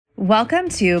Welcome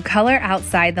to Color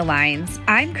Outside the Lines.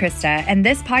 I'm Krista, and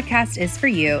this podcast is for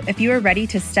you if you are ready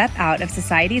to step out of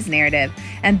society's narrative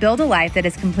and build a life that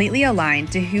is completely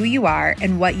aligned to who you are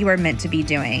and what you are meant to be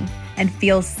doing, and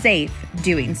feel safe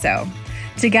doing so.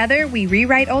 Together, we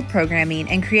rewrite old programming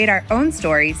and create our own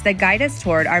stories that guide us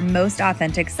toward our most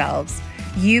authentic selves.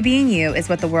 You being you is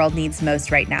what the world needs most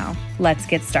right now. Let's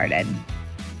get started.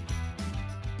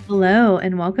 Hello,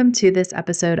 and welcome to this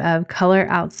episode of Color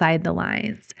Outside the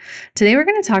Lines. Today, we're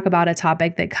going to talk about a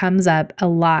topic that comes up a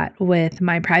lot with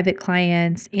my private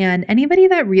clients and anybody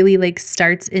that really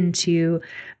starts into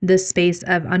the space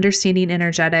of understanding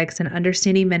energetics and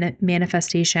understanding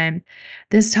manifestation.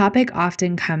 This topic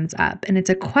often comes up, and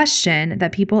it's a question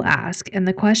that people ask. And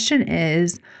the question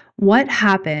is, what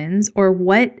happens, or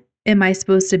what am I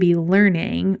supposed to be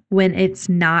learning when it's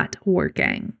not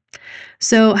working?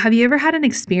 So have you ever had an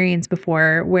experience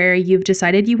before where you've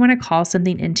decided you want to call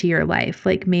something into your life?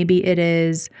 Like maybe it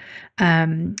is,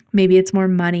 maybe it's more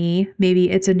money,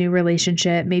 maybe it's a new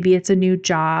relationship, maybe it's a new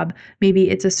job, maybe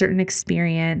it's a certain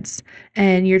experience,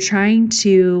 and you're trying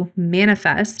to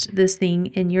manifest this thing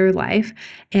in your life,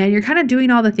 and you're kind of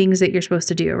doing all the things that you're supposed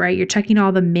to do, right? You're checking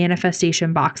all the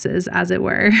manifestation boxes, as it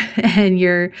were, and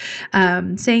you're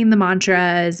saying the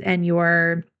mantras, and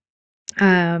you're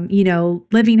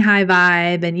living high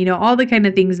vibe and, all the kind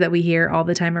of things that we hear all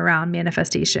the time around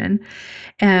manifestation.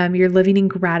 You're living in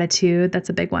gratitude. That's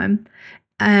a big one.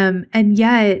 And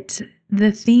yet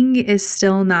the thing is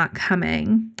still not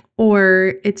coming,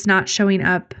 or it's not showing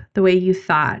up the way you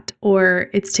thought, or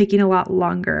it's taking a lot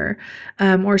longer,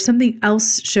 or something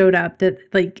else showed up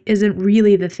that isn't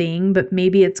really the thing, but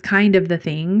maybe it's kind of the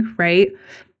thing, right?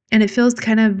 And it feels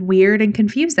kind of weird and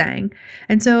confusing.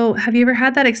 And so have you ever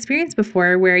had that experience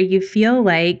before where you feel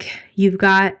like you've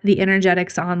got the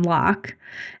energetics on lock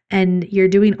and you're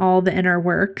doing all the inner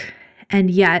work,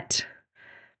 and yet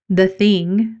the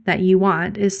thing that you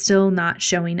want is still not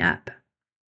showing up?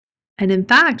 And in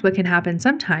fact, what can happen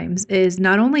sometimes is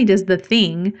not only does the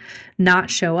thing not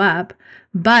show up,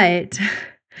 but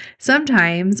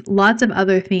sometimes lots of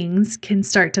other things can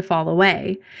start to fall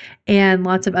away, and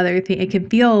lots of other things, it can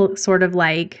feel sort of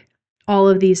like all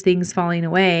of these things falling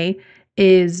away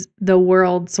is the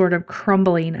world sort of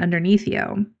crumbling underneath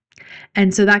you.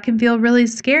 And so that can feel really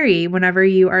scary whenever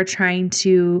you are trying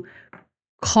to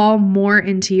call more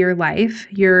into your life.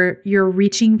 You're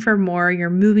reaching for more, you're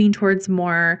moving towards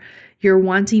more, you're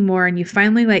wanting more, and you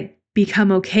finally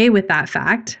become okay with that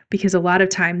fact, because a lot of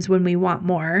times when we want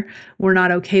more, we're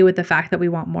not okay with the fact that we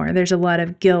want more. There's a lot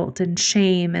of guilt and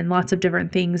shame and lots of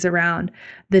different things around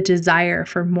the desire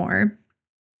for more.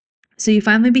 So you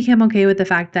finally become okay with the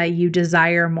fact that you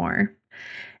desire more.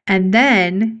 And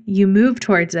then you move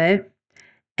towards it,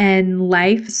 and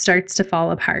life starts to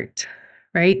fall apart,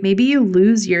 right? Maybe you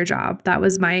lose your job. That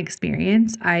was my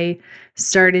experience. I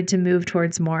started to move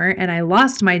towards more, and I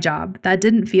lost my job. That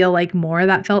didn't feel like more.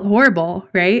 That felt horrible,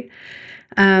 right?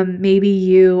 Maybe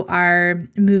you are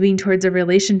moving towards a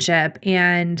relationship,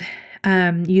 and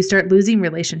you start losing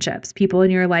relationships. People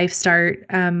in your life start,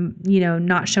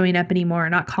 not showing up anymore,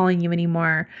 not calling you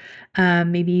anymore.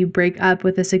 Maybe you break up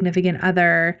with a significant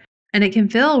other, and it can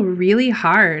feel really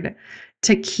hard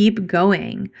to keep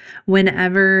going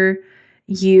whenever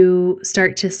you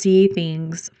start to see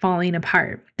things falling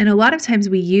apart. And a lot of times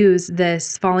we use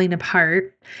this falling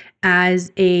apart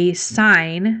as a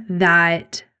sign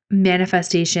that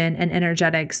manifestation and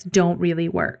energetics don't really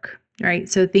work, right?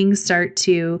 So things start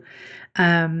to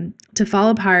fall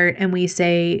apart, and we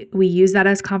use that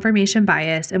as confirmation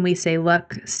bias, and we say,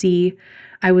 look, see,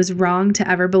 I was wrong to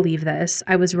ever believe this.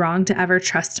 I was wrong to ever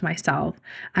trust myself.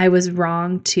 I was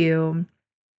wrong to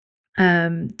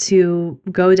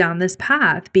go down this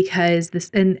path, because this,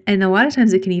 and a lot of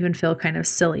times it can even feel kind of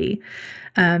silly,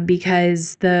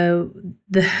 because the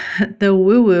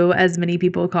woo-woo, as many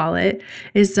people call it,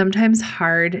 is sometimes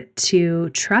hard to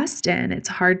trust in. It's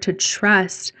hard to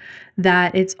trust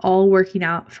that it's all working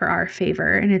out for our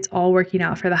favor, and it's all working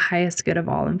out for the highest good of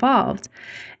all involved.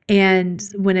 And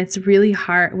when it's really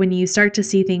hard, when you start to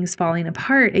see things falling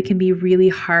apart, it can be really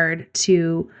hard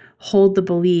to hold the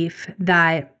belief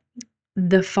that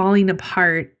the falling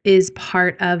apart is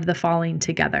part of the falling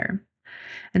together.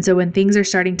 And so when things are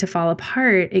starting to fall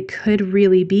apart, it could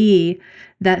really be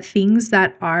that things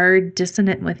that are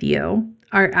dissonant with you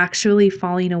are actually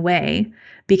falling away,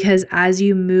 because as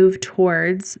you move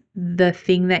towards the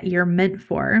thing that you're meant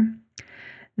for,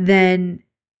 then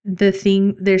there's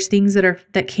things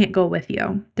that can't go with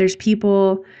you. There's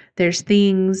people, there's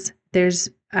things, there's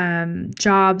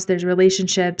jobs, there's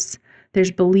relationships,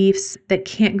 there's beliefs that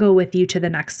can't go with you to the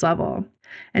next level.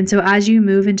 And so as you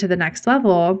move into the next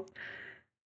level,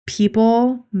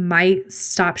 people might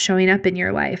stop showing up in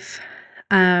your life.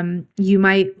 You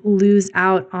might lose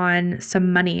out on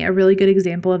some money. A really good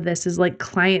example of this is like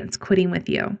clients quitting with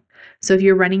you. So if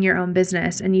you're running your own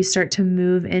business and you start to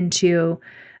move into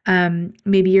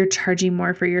maybe you're charging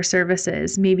more for your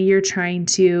services, maybe you're trying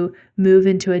to move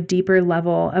into a deeper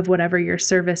level of whatever your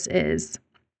service is,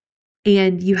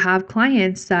 and you have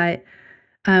clients that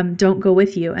don't go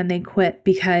with you and they quit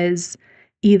because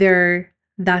either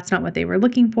that's not what they were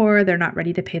looking for, they're not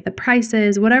ready to pay the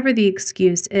prices, whatever the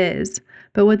excuse is.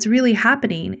 But what's really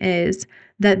happening is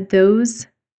that those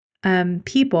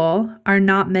people are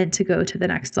not meant to go to the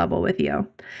next level with you.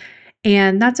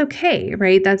 And that's okay,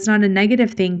 right? That's not a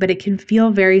negative thing, but it can feel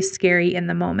very scary in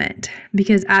the moment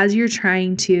because as you're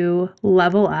trying to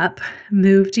level up,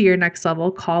 move to your next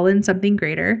level, call in something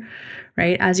greater,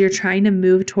 right? As you're trying to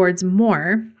move towards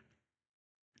more,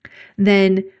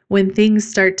 then when things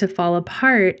start to fall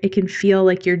apart, it can feel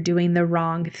like you're doing the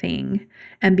wrong thing.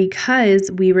 And because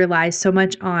we rely so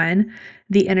much on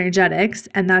the energetics,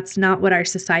 and that's not what our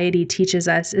society teaches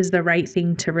us is the right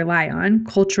thing to rely on.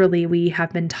 Culturally, we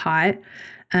have been taught,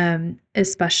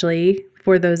 especially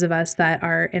for those of us that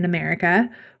are in America,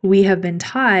 we have been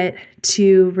taught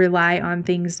to rely on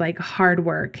things like hard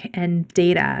work and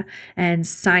data and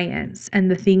science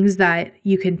and the things that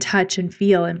you can touch and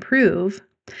feel and prove.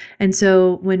 And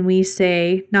so when we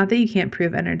say, not that you can't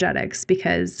prove energetics,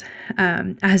 because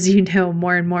as you know,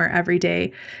 more and more every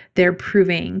day, they're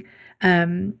proving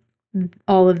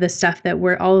all of the stuff that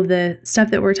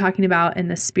we're talking about in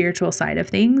the spiritual side of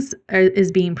things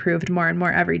is being proved more and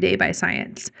more every day by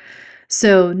science.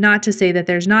 So not to say that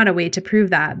there's not a way to prove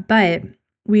that, but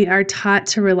we are taught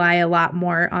to rely a lot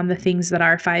more on the things that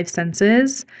our five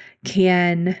senses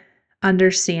can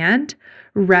understand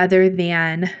rather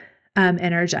than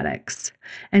energetics.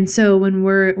 And so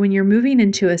when you're moving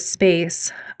into a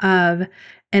space of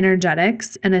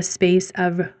energetics and a space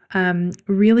of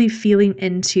really feeling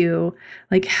into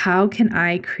like, how can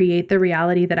I create the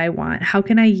reality that I want? How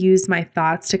can I use my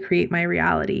thoughts to create my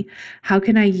reality? How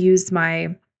can I use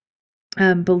my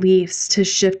beliefs to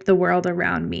shift the world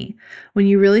around me? When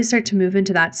you really start to move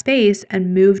into that space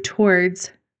and move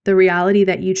towards the reality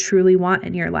that you truly want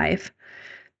in your life,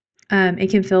 it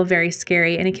can feel very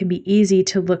scary and it can be easy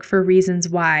to look for reasons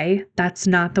why that's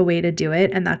not the way to do it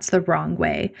and that's the wrong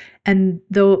way. And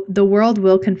the world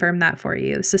will confirm that for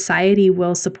you. Society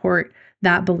will support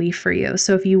that belief for you.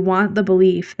 So if you want the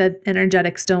belief that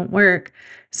energetics don't work,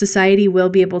 society will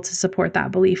be able to support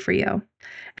that belief for you.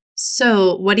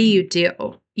 So what do?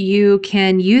 You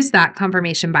can use that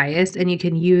confirmation bias and you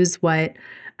can use what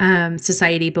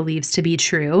society believes to be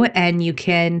true. And you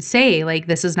can say, like,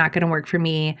 this is not going to work for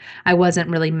me. I wasn't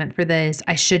really meant for this.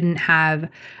 I shouldn't have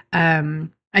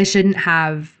gone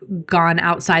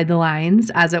outside the lines,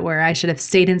 as it were. I should have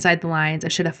stayed inside the lines. I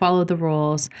should have followed the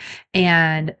rules.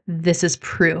 And this is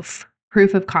proof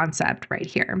of concept right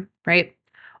here, right?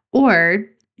 Or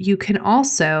you can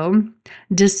also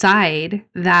decide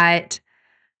that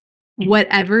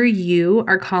whatever you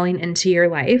are calling into your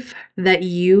life, that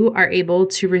you are able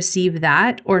to receive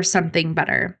that or something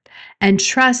better. And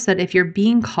trust that if you're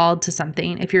being called to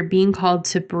something, if you're being called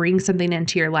to bring something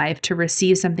into your life, to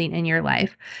receive something in your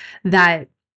life, that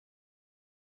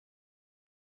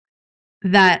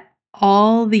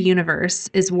all the universe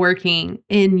is working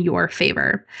in your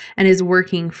favor and is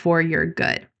working for your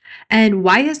good. And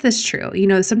why is this true?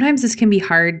 Sometimes this can be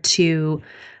hard to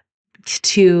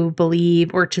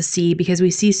believe or to see because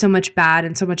we see so much bad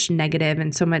and so much negative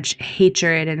and so much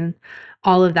hatred and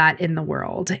all of that in the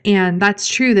world. And that's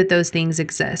true that those things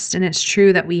exist. And it's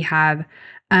true that we have,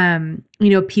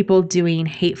 people doing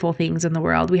hateful things in the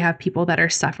world. We have people that are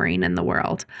suffering in the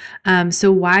world.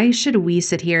 So why should we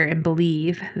sit here and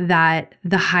believe that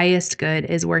the highest good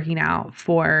is working out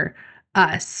for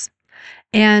us?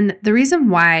 And the reason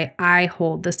why I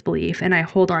hold this belief and I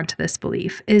hold on to this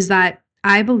belief is that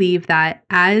I believe that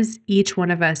as each one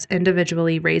of us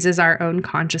individually raises our own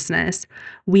consciousness,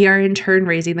 we are in turn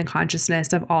raising the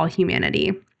consciousness of all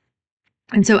humanity.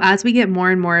 And so as we get more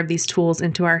and more of these tools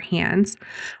into our hands,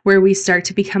 where we start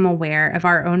to become aware of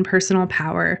our own personal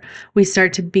power, we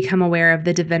start to become aware of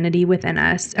the divinity within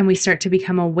us, and we start to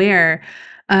become aware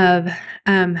of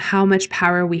how much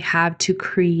power we have to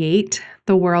create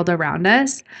the world around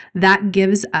us,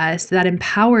 that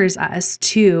empowers us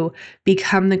to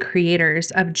become the creators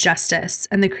of justice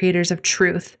and the creators of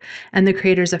truth and the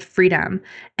creators of freedom,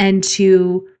 and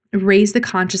to raise the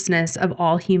consciousness of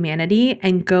all humanity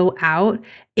and go out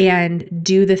and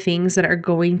do the things that are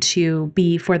going to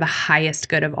be for the highest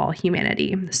good of all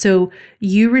humanity. So,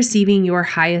 you receiving your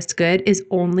highest good is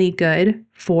only good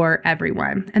for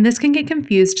everyone. And this can get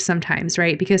confused sometimes,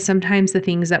 right? Because sometimes the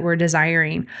things that we're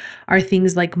desiring are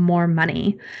things like more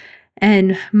money.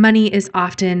 And money is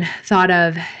often thought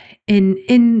of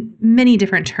in many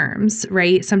different terms,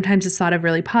 right? Sometimes it's thought of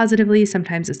really positively,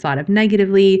 sometimes it's thought of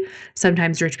negatively.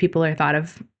 Sometimes rich people are thought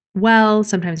of well,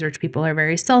 sometimes rich people are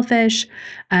very selfish.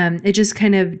 It just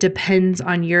kind of depends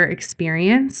on your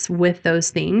experience with those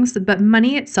things. But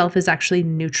money itself is actually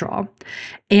neutral.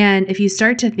 And if you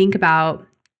start to think about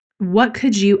what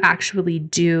could you actually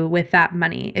do with that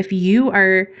money? If you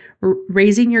are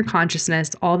raising your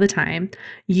consciousness all the time,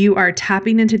 you are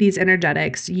tapping into these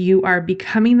energetics, you are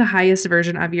becoming the highest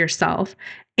version of yourself,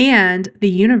 and the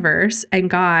universe and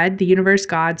God, the universe,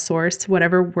 God, source,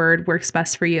 whatever word works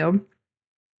best for you,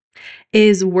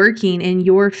 is working in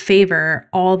your favor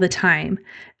all the time.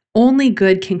 Only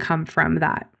good can come from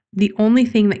that. The only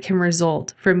thing that can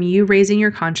result from you raising your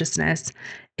consciousness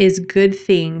is good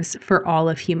things for all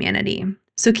of humanity.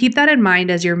 So keep that in mind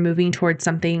as you're moving towards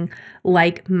something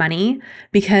like money,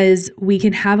 because we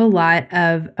can have a lot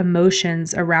of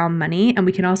emotions around money, and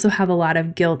we can also have a lot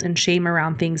of guilt and shame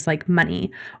around things like money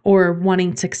or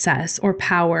wanting success or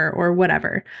power or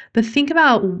whatever. But think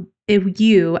about if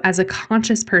you, as a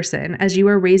conscious person, as you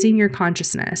are raising your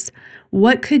consciousness,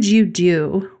 what could you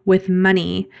do with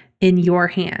money in your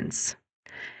hands?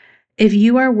 If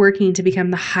you are working to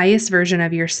become the highest version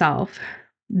of yourself,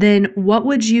 then what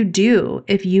would you do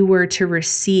if you were to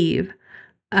receive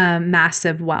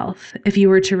massive wealth, if you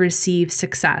were to receive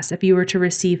success, if you were to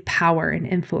receive power and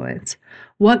influence?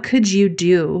 What could you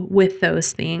do with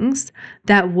those things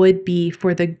that would be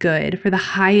for the good, for the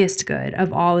highest good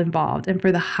of all involved, and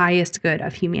for the highest good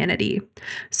of humanity?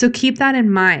 So keep that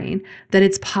in mind, that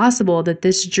it's possible that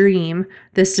this dream,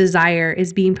 this desire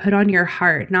is being put on your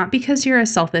heart, not because you're a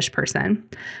selfish person,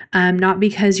 not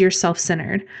because you're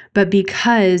self-centered, but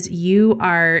because you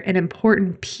are an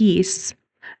important piece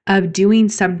of doing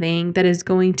something that is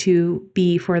going to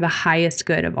be for the highest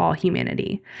good of all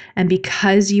humanity. And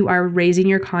because you are raising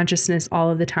your consciousness all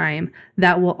of the time,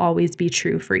 that will always be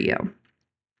true for you.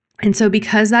 And so,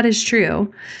 because that is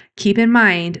true, keep in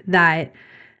mind that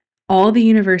all the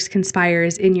universe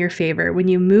conspires in your favor. When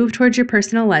you move towards your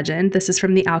personal legend, this is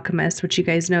from The Alchemist, which you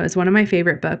guys know is one of my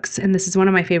favorite books. And this is one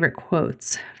of my favorite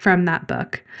quotes from that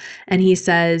book. And he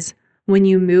says, when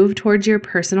you move towards your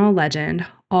personal legend,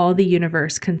 all the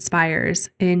universe conspires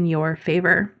in your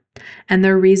favor. And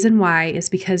the reason why is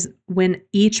because when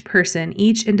each person,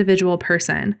 each individual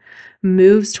person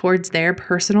moves towards their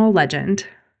personal legend,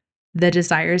 the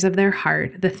desires of their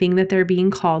heart, the thing that they're being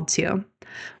called to,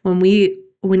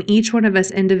 when each one of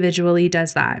us individually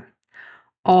does that,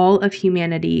 all of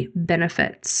humanity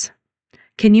benefits.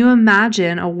 Can you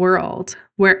imagine a world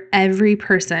where every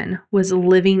person was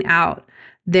living out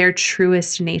their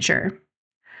truest nature?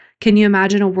 Can you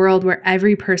imagine a world where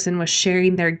every person was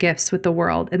sharing their gifts with the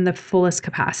world in the fullest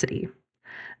capacity?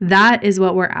 That is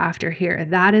what we're after here.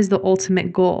 That is the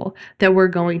ultimate goal that we're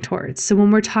going towards. So when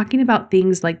we're talking about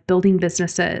things like building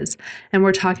businesses, and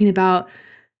we're talking about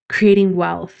creating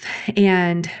wealth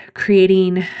and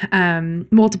creating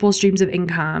multiple streams of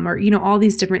income, or all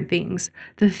these different things,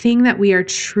 the thing that we are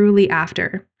truly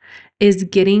after is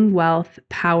getting wealth,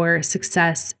 power,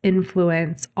 success,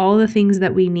 influence, all the things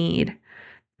that we need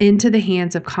into the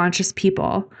hands of conscious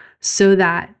people so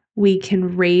that we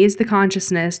can raise the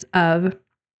consciousness of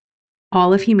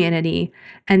all of humanity,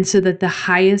 and so that the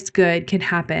highest good can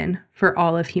happen for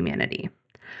all of humanity.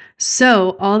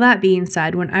 So, all that being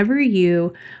said, whenever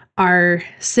you are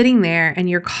sitting there and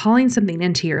you're calling something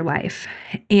into your life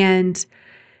and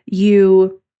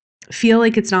you feel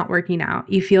like it's not working out,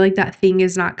 you feel like that thing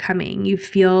is not coming, you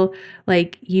feel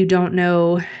like you don't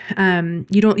know,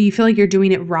 you feel like you're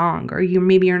doing it wrong, or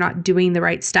you're not doing the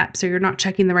right steps, or you're not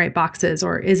checking the right boxes,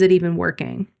 or is it even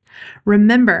working?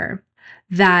 Remember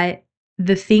that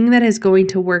the thing that is going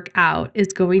to work out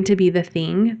is going to be the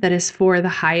thing that is for the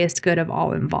highest good of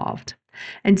all involved.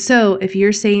 And so if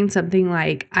you're saying something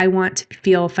like, I want to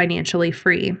feel financially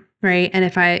free, right? And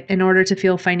in order to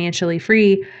feel financially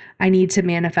free, I need to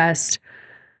manifest,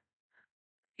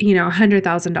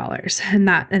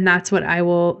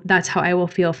 $100,000. That's how I will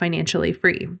feel financially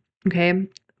free. Okay.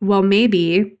 Well,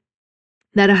 maybe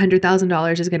that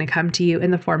 $100,000 is going to come to you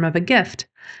in the form of a gift.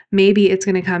 Maybe it's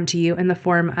going to come to you in the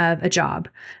form of a job.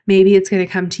 Maybe it's going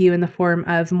to come to you in the form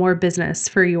of more business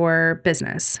for your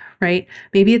business, right?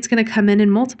 Maybe it's going to come in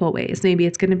multiple ways. Maybe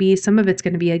it's going to be, some of it's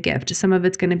going to be a gift. Some of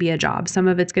it's going to be a job. Some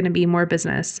of it's going to be more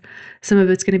business. Some of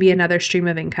it's going to be another stream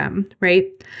of income,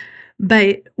 right?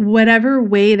 But whatever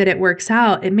way that it works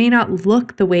out, it may not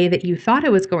look the way that you thought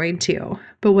it was going to,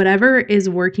 but whatever is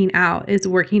working out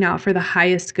for the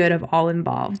highest good of all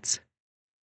involved.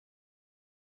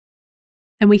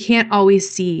 And we can't always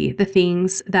see the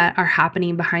things that are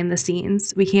happening behind the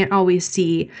scenes. We can't always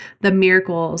see the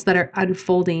miracles that are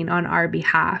unfolding on our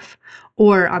behalf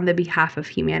or on the behalf of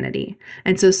humanity.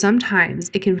 And so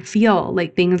sometimes it can feel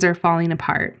like things are falling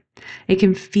apart. It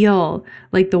can feel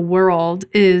like the world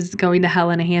is going to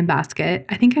hell in a handbasket.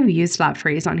 I think I've used that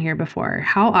phrase on here before.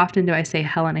 How often do I say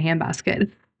hell in a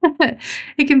handbasket?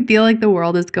 It can feel like the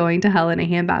world is going to hell in a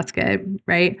handbasket,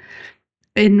 right?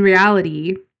 In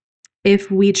reality,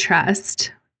 if we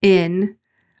trust in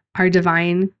our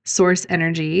divine source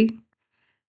energy,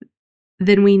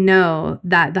 then we know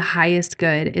that the highest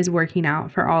good is working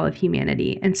out for all of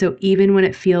humanity. And so even when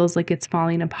it feels like it's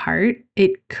falling apart,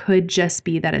 it could just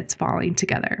be that it's falling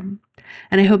together.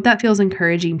 And I hope that feels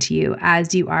encouraging to you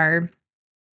as you are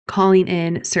calling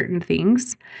in certain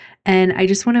things. And I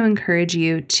just want to encourage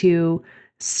you to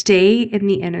stay in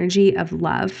the energy of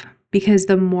love, because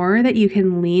the more that you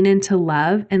can lean into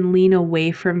love and lean away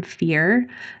from fear,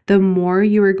 the more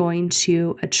you are going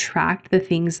to attract the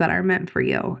things that are meant for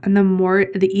you. And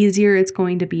the easier it's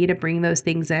going to be to bring those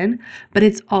things in, but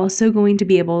it's also going to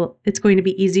be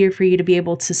easier for you to be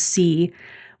able to see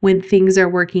when things are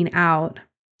working out,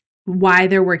 why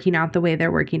they're working out the way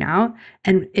they're working out,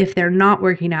 and if they're not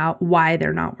working out, why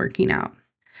they're not working out.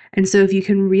 And so if you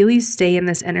can really stay in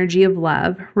this energy of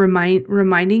love,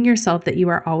 reminding yourself that you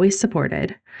are always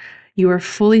supported, you are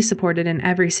fully supported in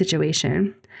every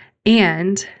situation,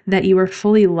 and that you are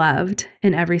fully loved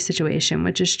in every situation,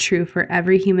 which is true for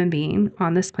every human being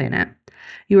on this planet.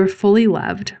 You are fully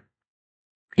loved.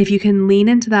 If you can lean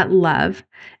into that love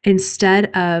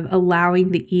instead of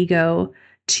allowing the ego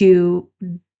to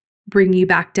bring you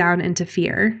back down into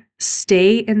fear,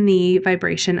 stay in the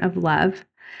vibration of love.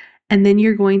 And then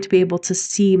you're going to be able to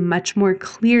see much more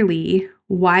clearly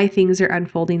why things are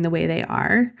unfolding the way they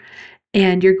are.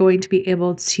 And you're going to be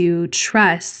able to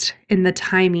trust in the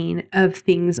timing of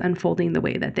things unfolding the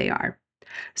way that they are.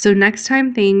 So next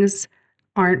time things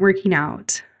aren't working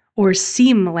out or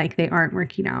seem like they aren't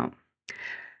working out,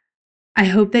 I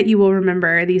hope that you will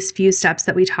remember these few steps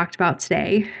that we talked about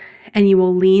today, and you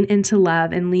will lean into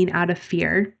love and lean out of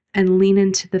fear, and lean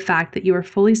into the fact that you are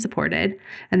fully supported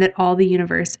and that all the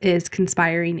universe is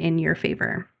conspiring in your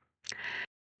favor.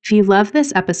 If you love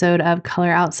this episode of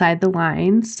Color Outside the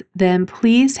Lines, then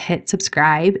please hit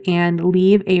subscribe and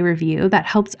leave a review. That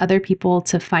helps other people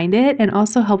to find it and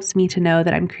also helps me to know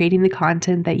that I'm creating the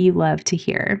content that you love to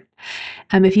hear.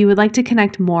 If you would like to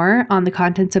connect more on the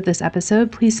contents of this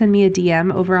episode, please send me a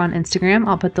DM over on Instagram.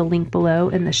 I'll put the link below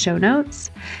in the show notes.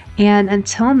 And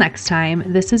until next time,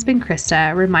 this has been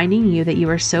Krista reminding you that you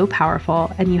are so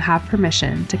powerful and you have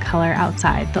permission to color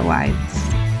outside the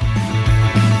lines.